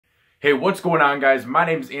Hey, what's going on, guys? My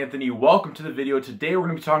name is Anthony. Welcome to the video. Today we're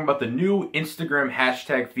going to be talking about the new Instagram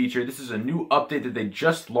hashtag feature. This is a new update that they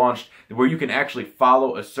just launched where you can actually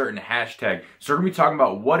follow a certain hashtag. So we're going to be talking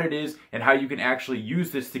about what it is and how you can actually use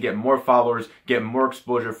this to get more followers, get more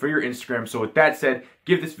exposure for your Instagram. So with that said,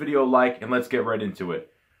 give this video a like and let's get right into it.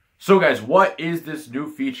 So guys, what is this new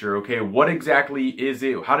feature? Okay, what exactly is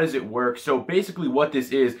it? How does it work? So basically what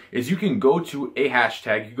this is you can go to a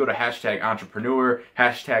hashtag. You can go to hashtag entrepreneur,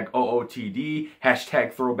 hashtag OOTD,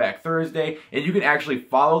 hashtag throwback Thursday, and you can actually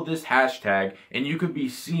follow this hashtag and you could be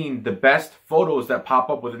seeing the best photos that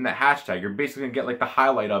pop up within that hashtag. You're basically gonna get like the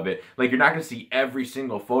highlight of it. Like you're not gonna see every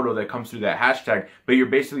single photo that comes through that hashtag, but you're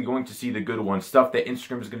basically going to see the good ones, stuff that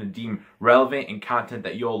Instagram is gonna deem relevant and content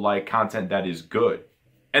that you'll like, content that is good.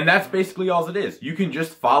 And that's basically all it is. You can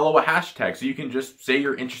just follow a hashtag. So you can just say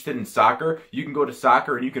you're interested in soccer. You can go to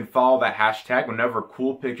soccer and you can follow that hashtag. Whenever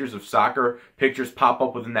cool pictures of soccer pictures pop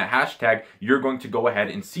up within that hashtag, you're going to go ahead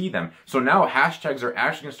and see them. So now hashtags are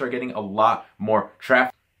actually going to start getting a lot more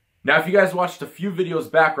traffic. Now, if you guys watched a few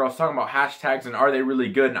videos back where I was talking about hashtags and are they really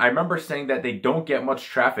good, and I remember saying that they don't get much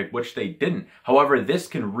traffic, which they didn't. However, this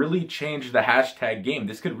can really change the hashtag game.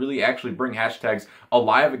 This could really actually bring hashtags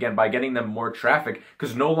alive again by getting them more traffic,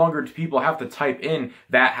 because no longer do people have to type in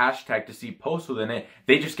that hashtag to see posts within it.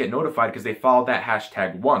 They just get notified because they followed that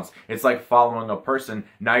hashtag once. It's like following a person.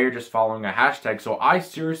 Now you're just following a hashtag. So I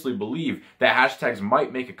seriously believe that hashtags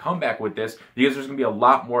might make a comeback with this because there's going to be a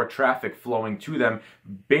lot more traffic flowing to them,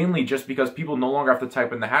 mainly just because people no longer have to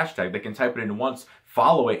type in the hashtag. They can type it in once,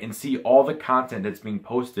 follow it, and see all the content that's being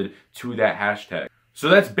posted to that hashtag. So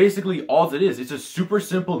that's basically all it is. It's a super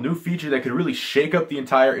simple new feature that could really shake up the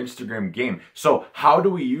entire Instagram game. So how do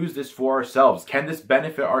we use this for ourselves? Can this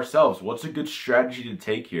benefit ourselves? What's a good strategy to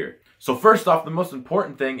take here? So first off, the most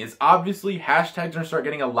important thing is obviously hashtags are going to start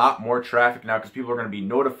getting a lot more traffic now because people are going to be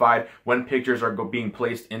notified when pictures are being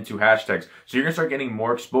placed into hashtags. So you're going to start getting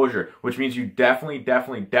more exposure, which means you definitely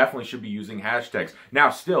should be using hashtags. Now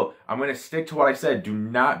still, I'm going to stick to what I said. Do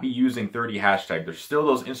not be using 30 hashtags. There's still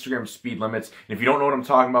those Instagram speed limits. And if you don't know what I'm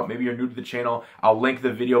talking about, maybe you're new to the channel, I'll link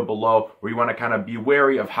the video below where you want to kind of be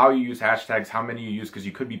wary of how you use hashtags, how many you use, because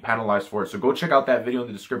you could be penalized for it. So go check out that video in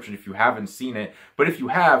the description if you haven't seen it. But if you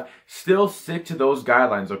have, still stick to those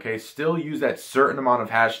guidelines, okay? Still use that certain amount of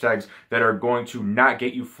hashtags that are going to not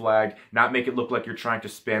get you flagged, not make it look like you're trying to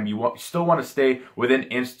spam. You still want to stay within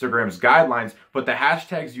Instagram's guidelines, but the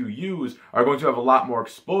hashtags you use are going to have a lot more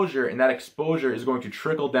exposure, and that exposure is going to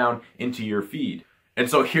trickle down into your feed. And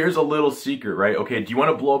so here's a little secret, right? Okay, do you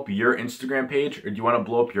want to blow up your Instagram page or do you want to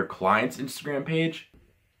blow up your client's Instagram page?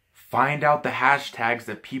 Find out the hashtags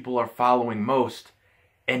that people are following most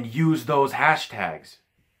and use those hashtags.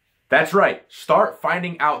 That's right. Start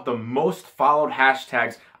finding out the most followed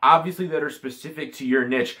hashtags, obviously that are specific to your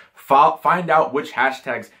niche. Find out which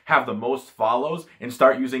hashtags have the most follows and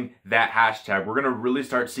start using that hashtag. We're going to really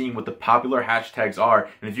start seeing what the popular hashtags are.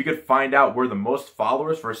 And if you could find out where the most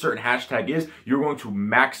followers for a certain hashtag is, you're going to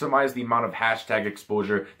maximize the amount of hashtag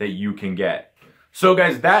exposure that you can get. So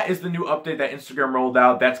guys, that is the new update that Instagram rolled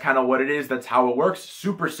out. That's kind of what it is. That's how it works.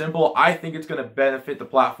 Super simple. I think it's going to benefit the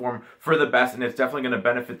platform for the best, and it's definitely going to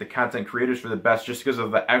benefit the content creators for the best just because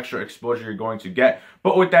of the extra exposure you're going to get.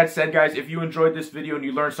 But with that said, guys, if you enjoyed this video and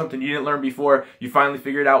you learned something you didn't learn before, you finally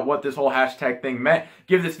figured out what this whole hashtag thing meant,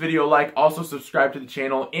 give this video a like, also subscribe to the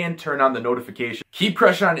channel, and turn on the notifications. Keep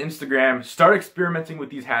crushing on Instagram, start experimenting with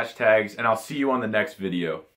these hashtags, and I'll see you on the next video.